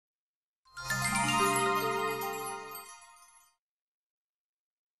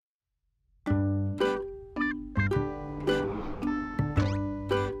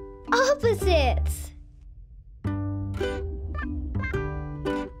Opposites.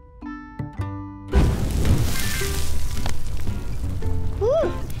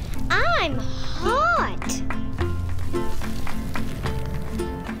 Ooh, I'm hot.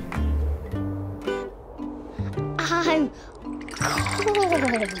 I'm cold.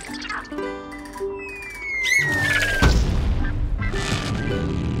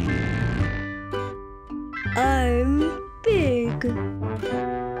 I'm big.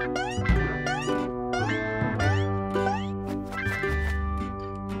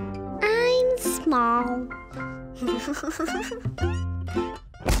 I'm small.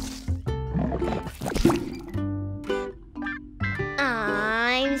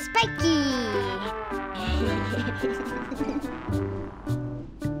 I'm spiky.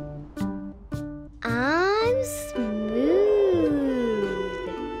 I'm smooth.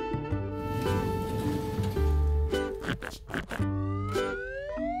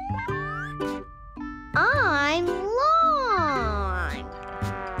 I'm long.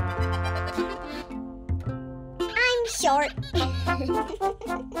 I'm short.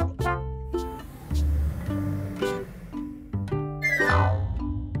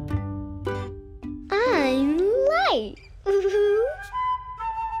 I'm light.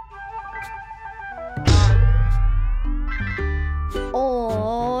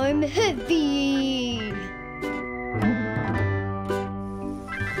 I'm heavy.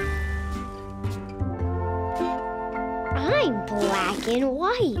 I'm black and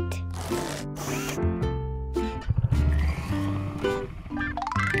white.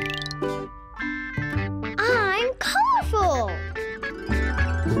 I'm colorful.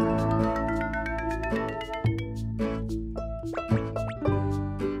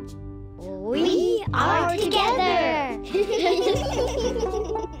 We are together.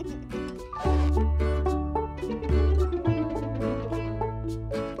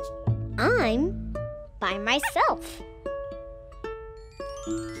 I'm by myself.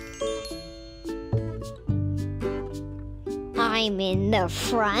 I'm in the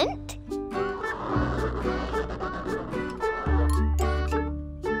front.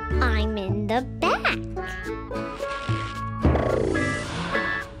 I'm in the back.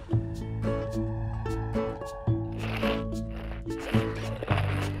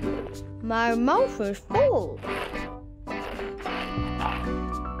 My mouth is full.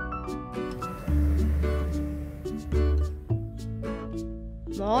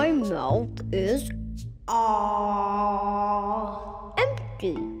 My mouth is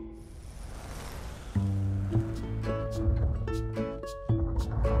empty.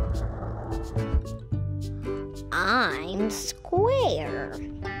 I'm square.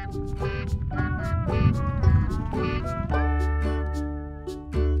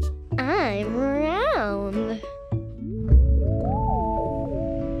 I'm round.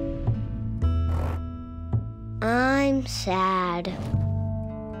 I'm sad.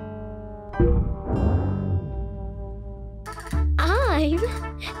 I'm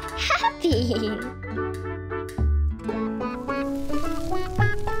happy.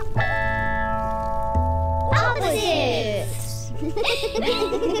 Opposites.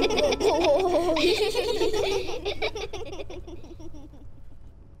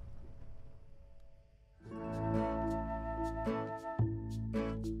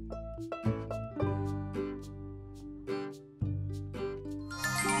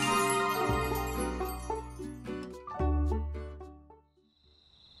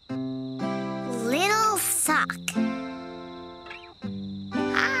 Little sock.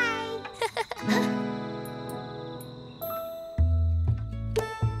 Hi.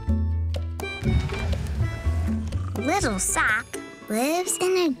 Little sock lives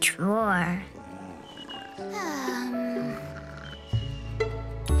in a drawer.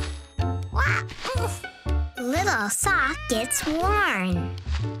 Little sock gets worn.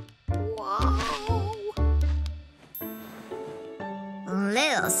 Whoa.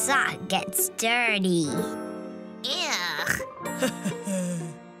 Little sock gets dirty. Ugh.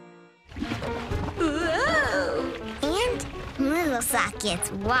 And little sock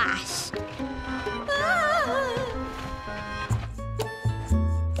gets washed.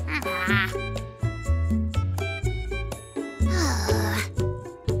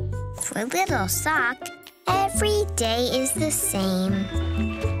 For little sock, every day is the same.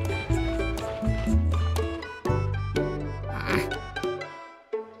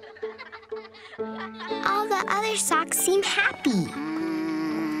 All the other socks seem happy.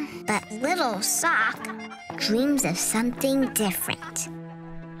 But little sock dreams of something different.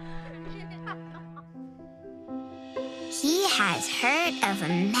 He has heard of a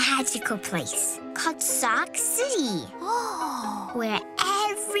magical place called Sock City, where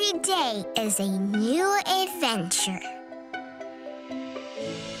Every day is a new adventure.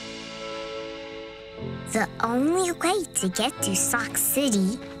 The only way to get to Sock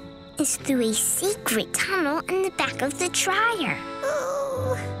City is through a secret tunnel in the back of the dryer.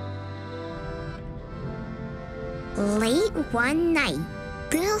 Ooh. Late one night,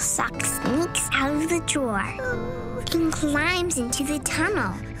 Little Sock sneaks out of the drawer and climbs into the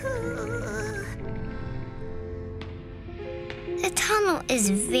tunnel. The tunnel is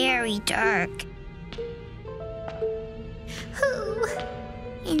very dark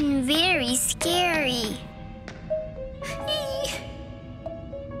and very scary.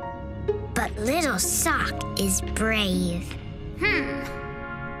 But Little Sock is brave.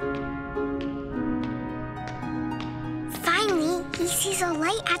 Finally, he sees a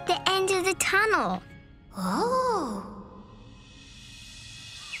light at the end of the tunnel. Oh!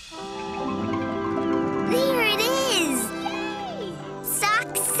 There it is! Yay!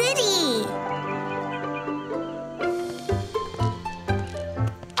 Sock City!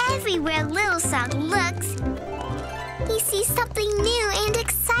 Everywhere Little Sock looks, he sees something new and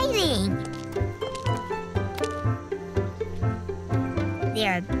exciting.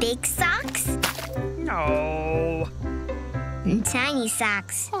 There are big socks. No. And tiny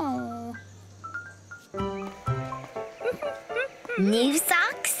socks. Oh. New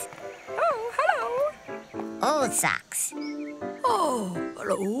socks. Oh, hello. Old socks. Oh,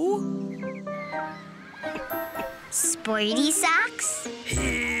 hello. Sporty socks.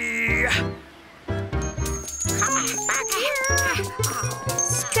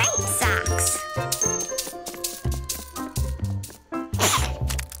 Striped socks.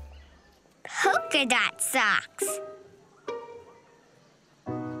 Polka dot socks.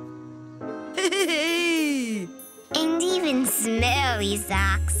 Hey. And even smelly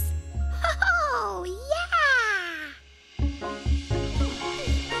socks. Oh, yeah!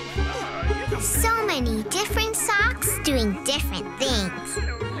 So many different socks doing different things.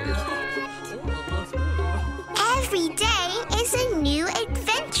 Every day is a new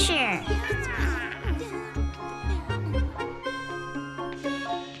adventure.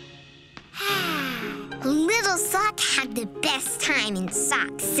 Little Sock had the best time in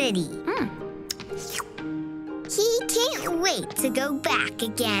Sock City. He can't wait to go back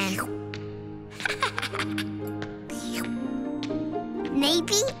again.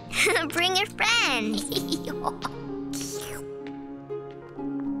 Maybe bring a friend.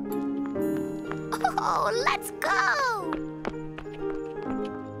 Oh, let's go!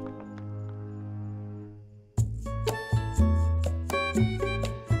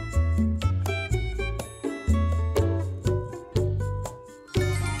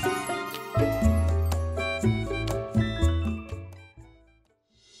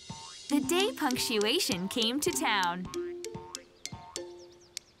 The day Punctuation came to town.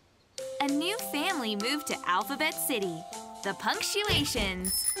 A new family moved to Alphabet City, the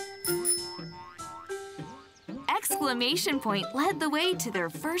Punctuations. Exclamation Point led the way to their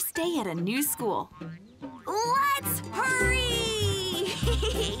first day at a new school. Let's hurry!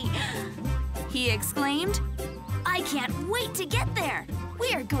 He exclaimed. I can't wait to get there.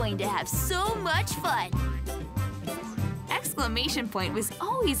 We are going to have so much fun. Exclamation Point was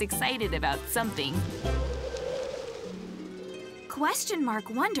always excited about something. Question Mark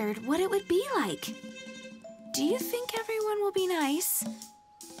wondered what it would be like. Do you think everyone will be nice?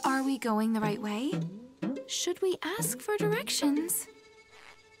 Are we going the right way? Should we ask for directions?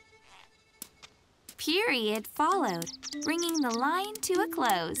 Period followed, bringing the line to a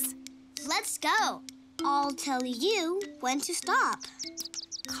close. Let's go. I'll tell you when to stop.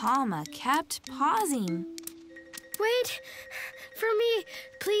 Comma kept pausing. Wait for me,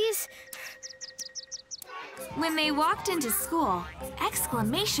 please. When they walked into school,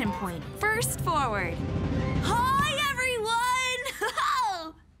 Exclamation Point burst forward. Hi, everyone!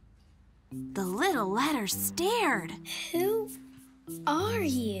 The little letters stared. Who are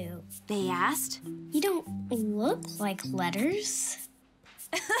you? They asked. You don't look like letters.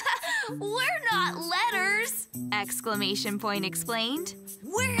 We're not letters, Exclamation Point explained.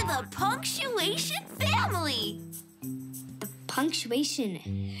 We're the Punctuation family. The Punctuation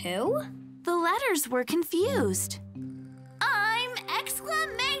who? The letters were confused. I'm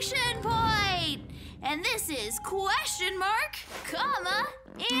Exclamation Point, and this is question mark, comma,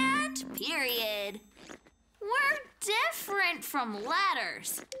 and period. We're different from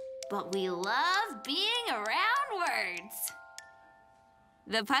letters, but we love being around words.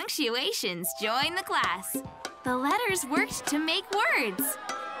 The Punctuations joined the class. The letters worked to make words.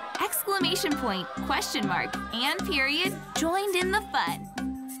 Exclamation Point, question mark, and period joined in the fun.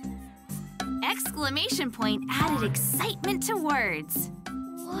 Exclamation Point added excitement to words.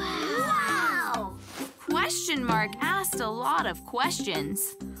 Wow! Question mark asked a lot of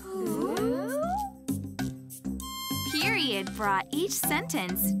questions. Period brought each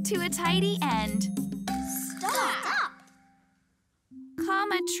sentence to a tidy end. Stop!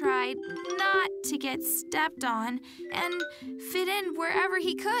 Comma tried not to get stepped on and fit in wherever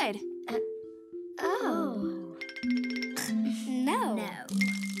he could. Oh. No.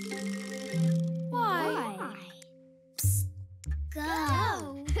 Why? Psst.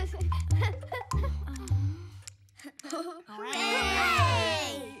 Go.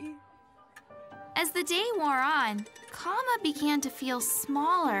 Hooray! As the day wore on, Comma began to feel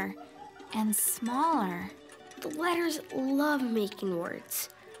smaller and smaller. The letters love making words,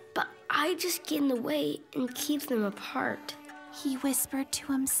 but I just get in the way and keep them apart. He whispered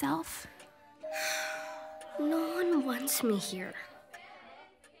to himself. No one wants me here.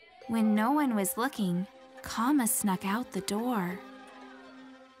 When no one was looking, Comma snuck out the door.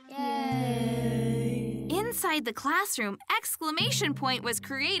 Yay! Inside the classroom, exclamation point was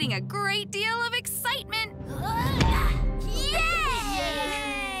creating a great deal of excitement. Yay!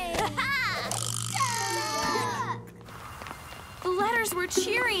 The letters were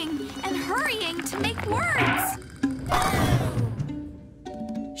cheering and hurrying to make words.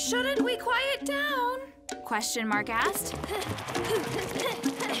 Shouldn't we quiet down? Question mark asked.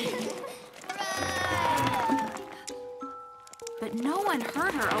 But no one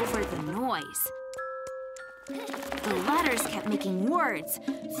heard her over the noise. The letters kept making words,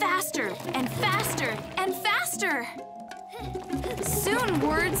 faster and faster and faster. Soon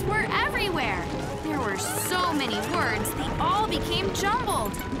words were everywhere. There were so many words, they all became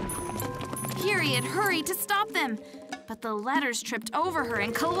jumbled. Period hurried to stop them, but the letters tripped over her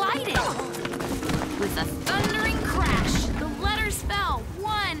and collided. With a thundering crash, the letters fell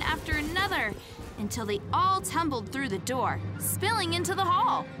one after another until they all tumbled through the door, spilling into the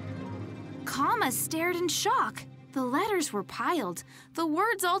hall. Comma stared in shock. The letters were piled, the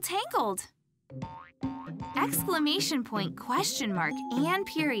words all tangled. Exclamation point, question mark, and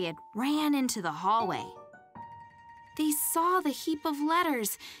period ran into the hallway. They saw the heap of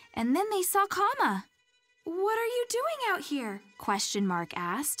letters, and then they saw Comma. What are you doing out here? Question mark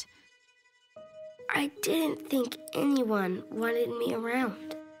asked. I didn't think anyone wanted me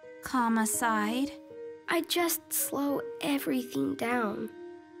around. Comma sighed. I just slow everything down.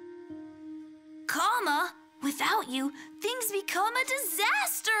 Comma, without you, things become a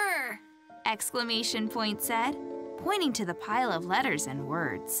disaster! Exclamation point said, pointing to the pile of letters and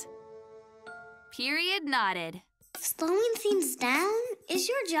words. Period nodded. Slowing things down is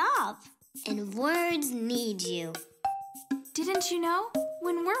your job, and words need you. Didn't you know?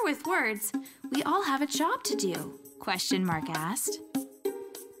 When we're with words, we all have a job to do, question mark asked.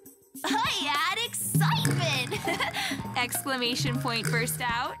 I add excitement! Exclamation point burst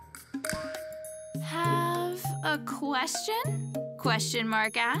out. Have a question? Question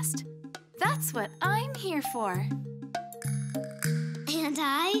mark asked. That's what I'm here for. And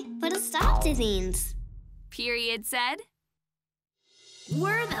I put a stop to things. Period said.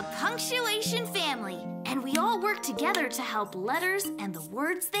 We're the Punctuation family, and we all work together to help letters and the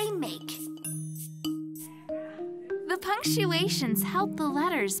words they make. The punctuations help the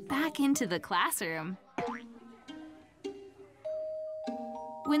letters back into the classroom.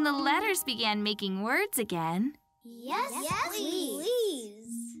 When the letters began making words again, Yes,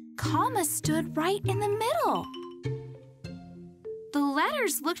 please. Comma stood right in the middle. The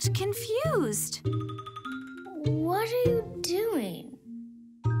letters looked confused. What are you doing?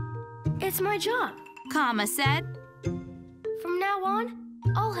 It's my job. Comma said. From now on,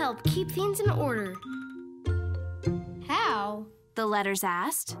 I'll help keep things in order. How? The letters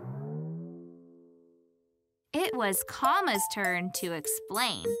asked. It was Comma's turn to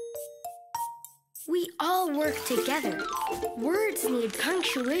explain. We all work together. Words need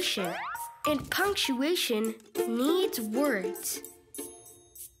punctuation, and punctuation needs words.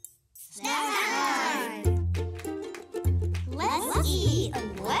 Snack time! Let's eat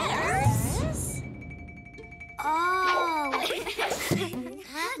letters? Oh!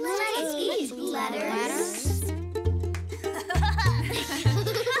 Let's eat letters.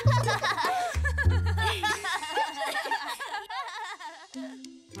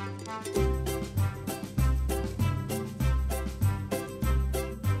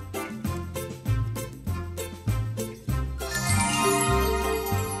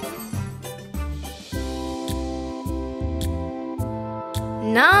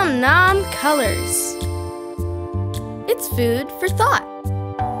 Nom Nom Colors. It's food for thought.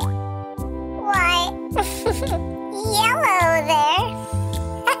 Why? Yellow there.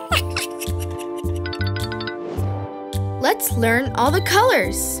 Let's learn all the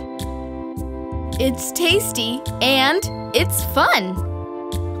colors. It's tasty and it's fun.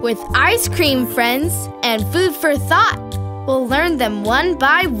 With ice cream friends and food for thought, we'll learn them one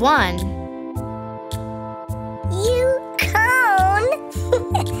by one. You cone!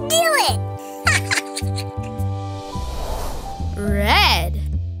 Do it! Red.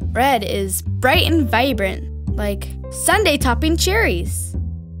 Red is bright and vibrant, like sundae topping cherries,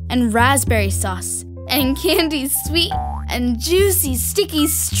 and raspberry sauce, and candy sweet and juicy, sticky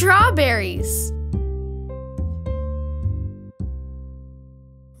strawberries.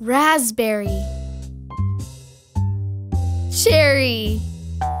 Raspberry. Cherry.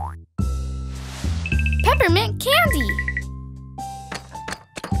 Peppermint candy.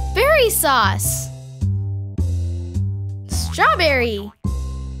 Berry sauce. Strawberry.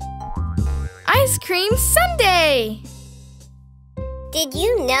 Ice cream sundae. Did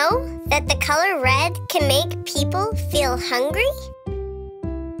you know that the color red can make people feel hungry?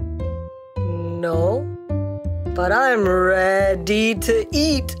 No, but I'm ready to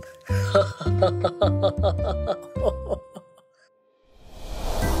eat.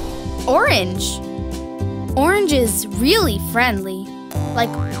 Orange. Orange is really friendly, like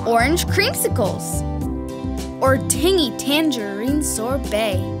orange creamsicles, or tangy tangerine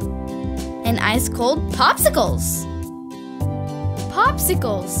sorbet, and ice-cold popsicles.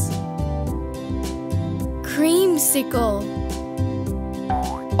 Popsicles. Creamsicle.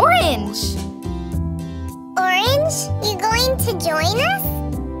 Orange. Orange, you going to join us?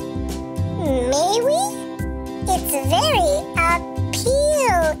 May we? It's very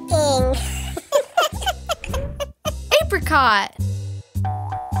appealing. Apricot.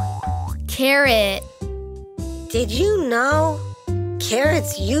 Carrot. Did you know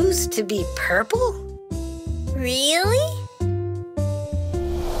carrots used to be purple? Really?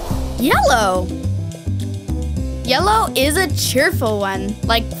 Yellow. Yellow is a cheerful one,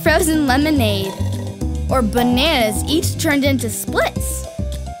 like frozen lemonade, or bananas each turned into splits,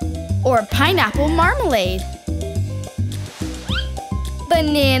 or pineapple marmalade.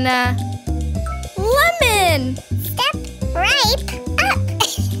 Banana. Lemon. Step right up.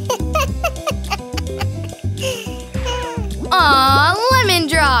 Aw, lemon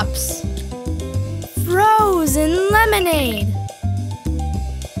drops. Frozen lemonade.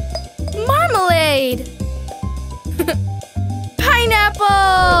 Marmalade.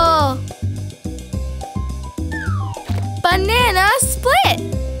 Pineapple. Banana split.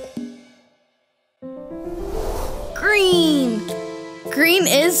 Green. Green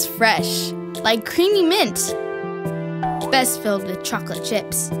is fresh, like creamy mint. Best filled with chocolate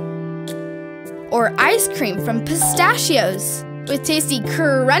chips. Or ice cream from pistachios with tasty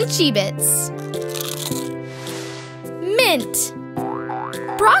crunchy bits. Mint.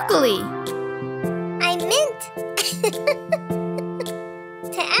 Broccoli. I meant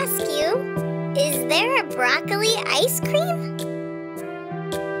to ask you, is there a broccoli ice cream?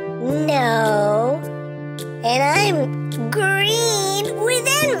 No. And I'm green with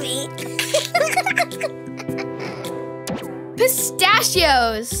envy.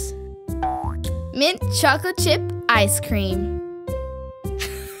 Pistachios. Mint chocolate chip ice cream.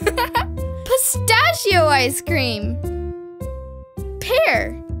 Pistachio ice cream.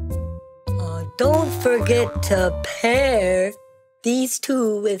 Pear. Don't forget to pair these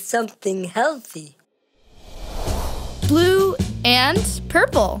two with something healthy. Blue and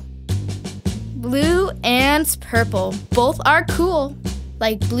purple. Blue and purple both are cool,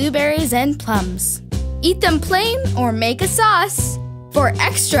 like blueberries and plums. Eat them plain or make a sauce for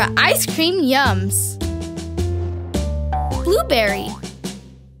extra ice cream yums. Blueberry.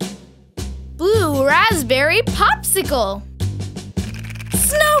 Blue raspberry popsicle.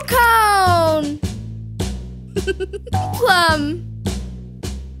 Snow cone. Plum.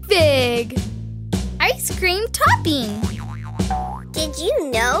 Fig. Ice cream topping. Did you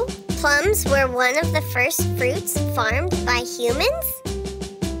know plums were one of the first fruits farmed by humans?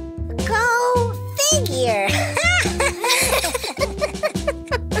 Go figure!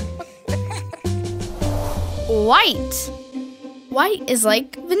 White. White is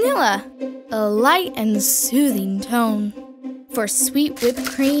like vanilla, a light and soothing tone for sweet whipped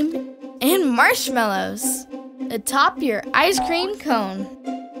cream and marshmallows atop your ice cream cone.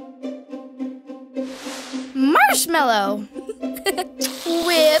 Marshmallow.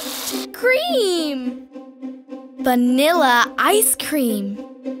 Whipped cream. Vanilla ice cream.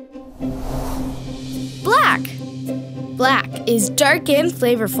 Black. Black is dark and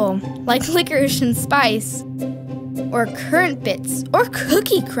flavorful, like licorice and spice, or currant bits or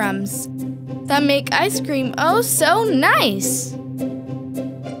cookie crumbs that make ice cream oh so nice.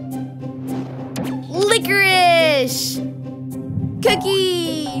 Licorice.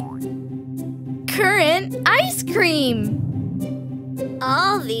 ice cream.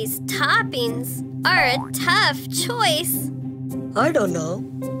 All these toppings are a tough choice. I don't know.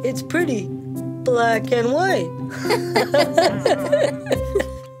 It's pretty black and white.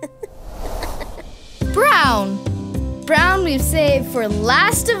 Brown. Brown we've saved for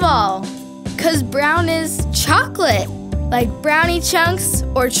last of all. 'Cause brown is chocolate. Like brownie chunks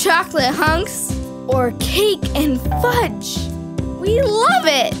or chocolate hunks or cake and fudge. We love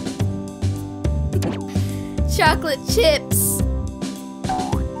it. Chocolate chips.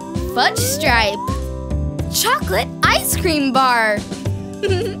 Fudge stripe. Chocolate ice cream bar.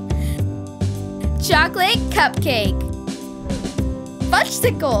 Chocolate cupcake.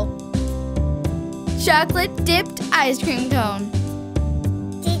 Fudgesicle. Chocolate dipped ice cream cone.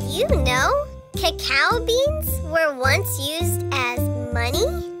 Did you know cacao beans were once used as money?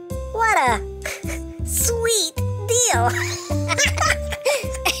 What a sweet deal.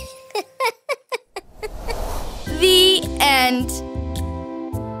 The end.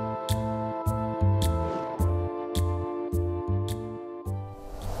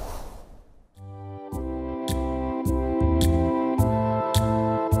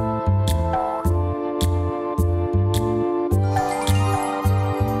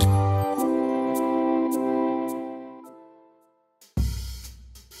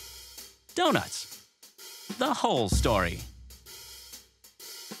 Donuts. The whole story.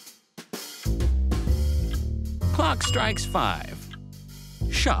 Clock strikes 5.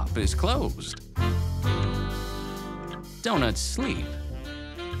 Shop is closed. Donuts sleep.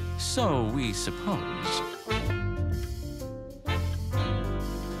 So we suppose.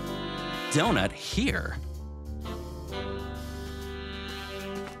 Donut here.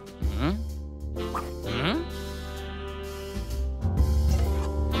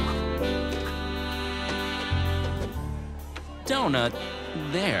 Donut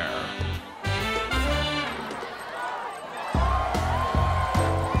there.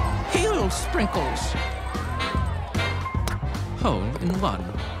 Heel sprinkles. Hole in one.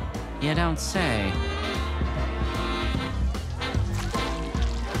 You don't say.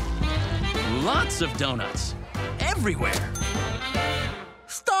 Lots of donuts. Everywhere.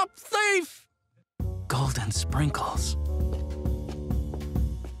 Stop thief! Golden sprinkles.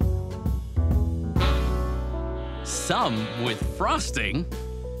 Some with frosting.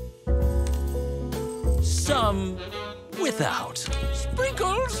 Some without.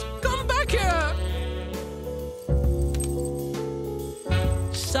 Sprinkles, come back here!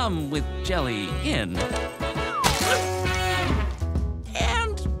 Some with jelly in.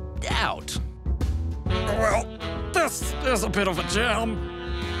 And out. Well, this is a bit of a jam.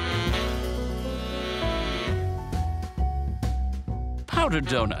 Powdered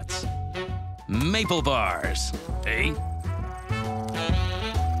donuts. Maple bars, eh?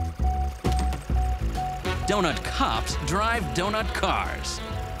 Donut cops drive donut cars.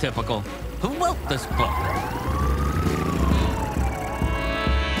 Typical. Who wrote this book?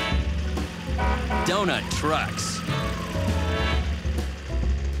 Donut trucks.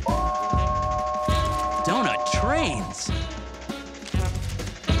 Donut trains.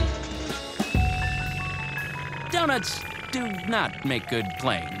 Donuts do not make good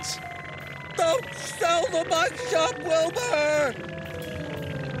planes. Don't sell the bike shop, Wilbur!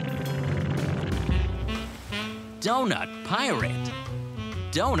 Donut pirate.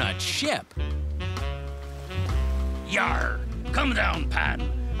 Donut ship. Yar! Come down, Pan,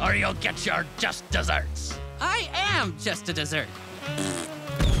 or you'll get your just desserts. I am just a dessert.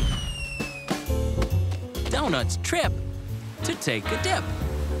 Donut's trip to take a dip.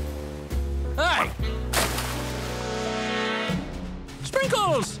 Hey!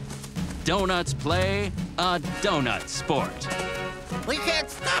 Sprinkles! Donuts play a donut sport. We can't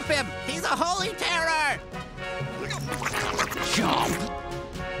stop him! He's a holy terror! Jump!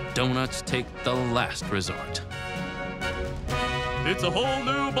 Donuts take the last resort. It's a whole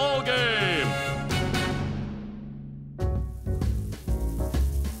new ball game!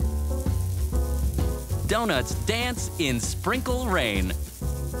 Donuts dance in sprinkle rain.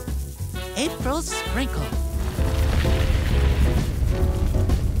 April sprinkle.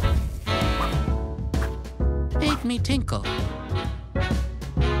 Make me tinkle.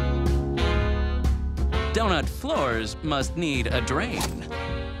 Donut floors must need a drain.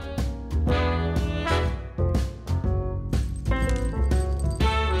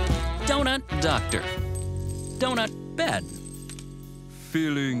 Donut doctor. Donut bed.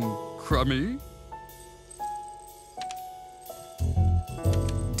 Feeling crummy?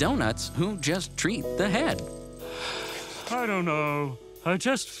 Donuts who just treat the head. I don't know. I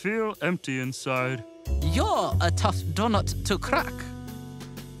just feel empty inside. You're a tough donut to crack.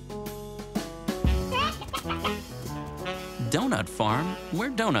 donut farm where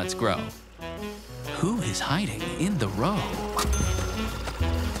donuts grow. Who is hiding in the row?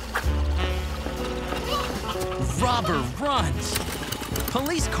 Robber runs.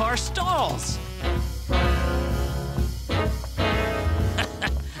 Police car stalls.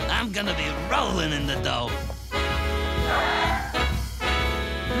 I'm gonna be rolling in the dough.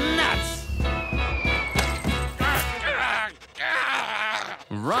 Nuts!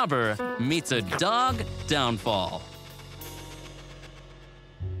 Robber meets a dog downfall.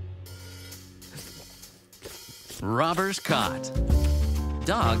 Robber's caught.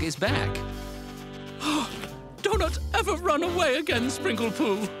 Dog is back. Don't ever run away again, Sprinkle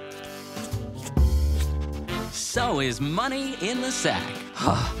Poo. So is money in the sack.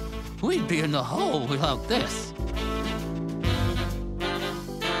 We'd be in the hole without this.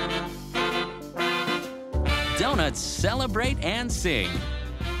 Donuts celebrate and sing.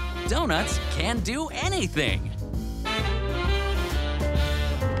 Donuts can do anything.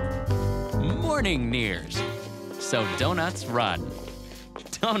 Morning nears, so donuts run.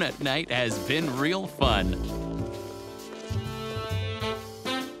 Donut night has been real fun.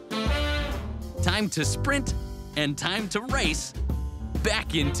 Time to sprint and time to race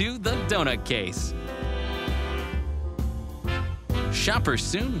back into the donut case. Shoppers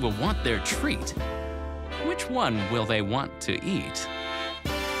soon will want their treat. Which one will they want to eat?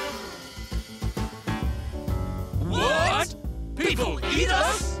 What? People eat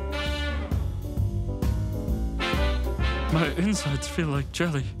us? My insides feel like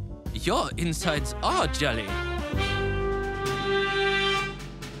jelly. Your insides are jelly.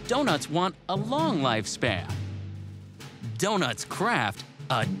 Donuts want a long lifespan. Donuts craft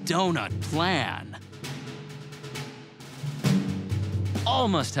a donut plan. All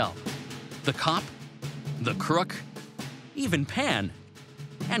must help. The cop, the crook, even Pan,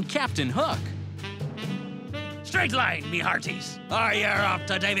 and Captain Hook. Straight line, me hearties, or you're off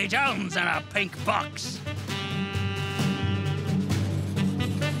to Davy Jones in a pink box.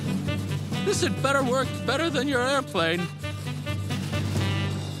 This had better work better than your airplane.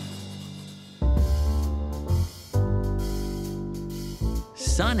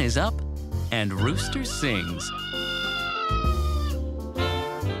 Sun is up and rooster sings.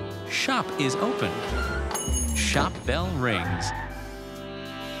 Shop is open. Shop bell rings.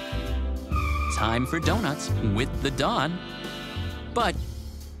 Time for donuts with the dawn. But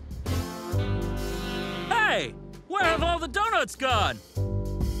Hey, where have all the donuts gone?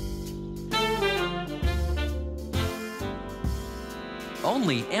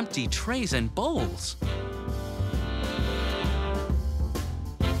 only empty trays and bowls.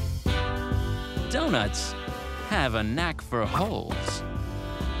 Donuts have a knack for holes.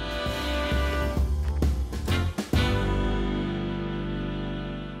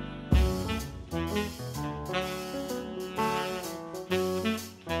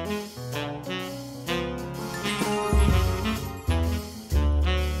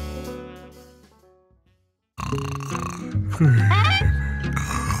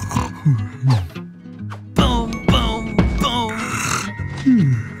 Boom, boom, boom.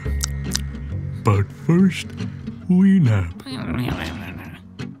 But first, we nap.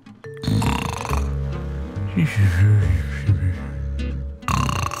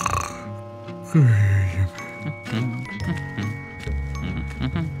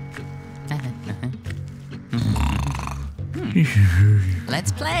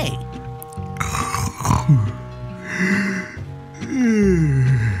 Let's play.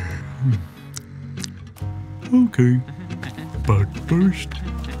 Okay, but first,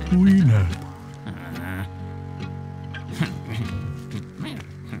 we nap.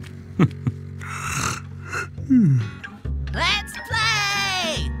 Let's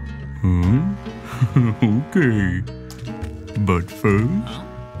play! Okay, but first,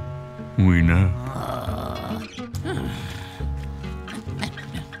 we nap.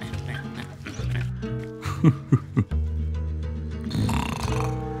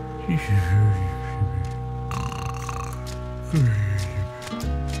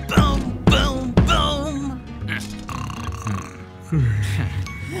 Boom, boom, boom.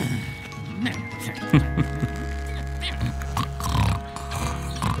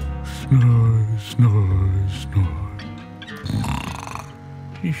 Snore, snore, snore.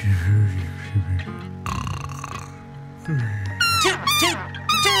 Toot, toot,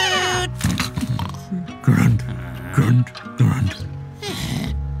 toot. Grunt, grunt, grunt.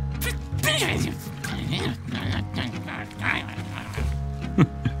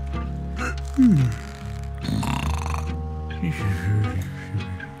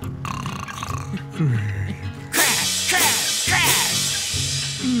 Crash, crash, crash.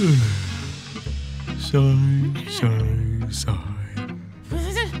 Sigh, sigh, sigh.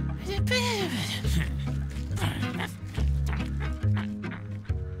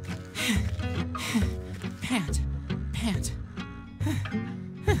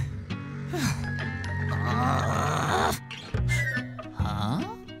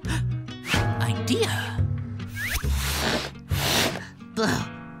 idea. Blow,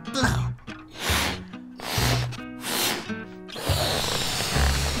 blow.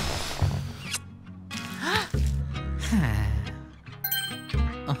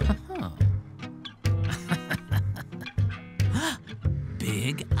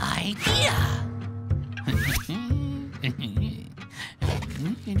 Big idea.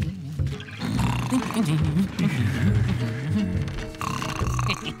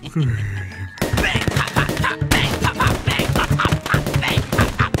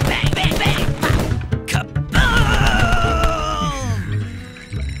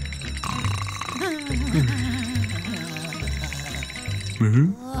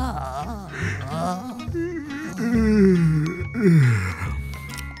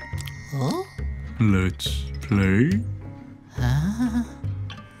 Let's play.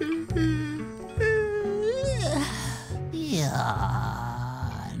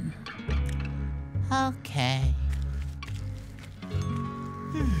 Yawn. Okay.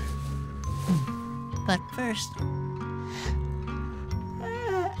 But first,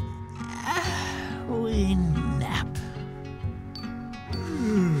 we nap.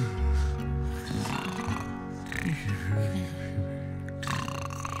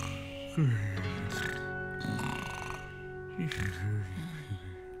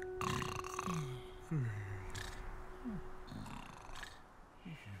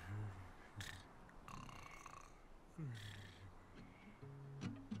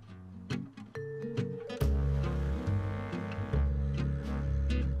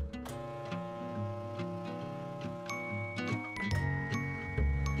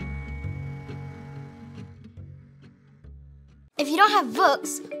 If you don't have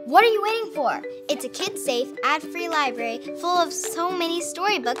Vooks, what are you waiting for? It's a kid-safe, ad-free library full of so many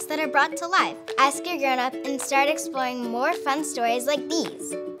storybooks that are brought to life. Ask your grown-up and start exploring more fun stories like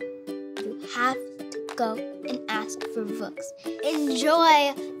these. You have to go and ask for Vooks.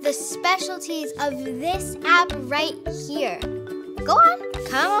 Enjoy the specialties of this app right here. Go on,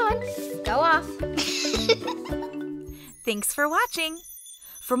 come on, go off. Thanks for watching.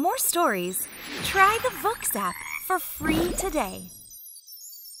 For more stories, try the Vooks app for free today.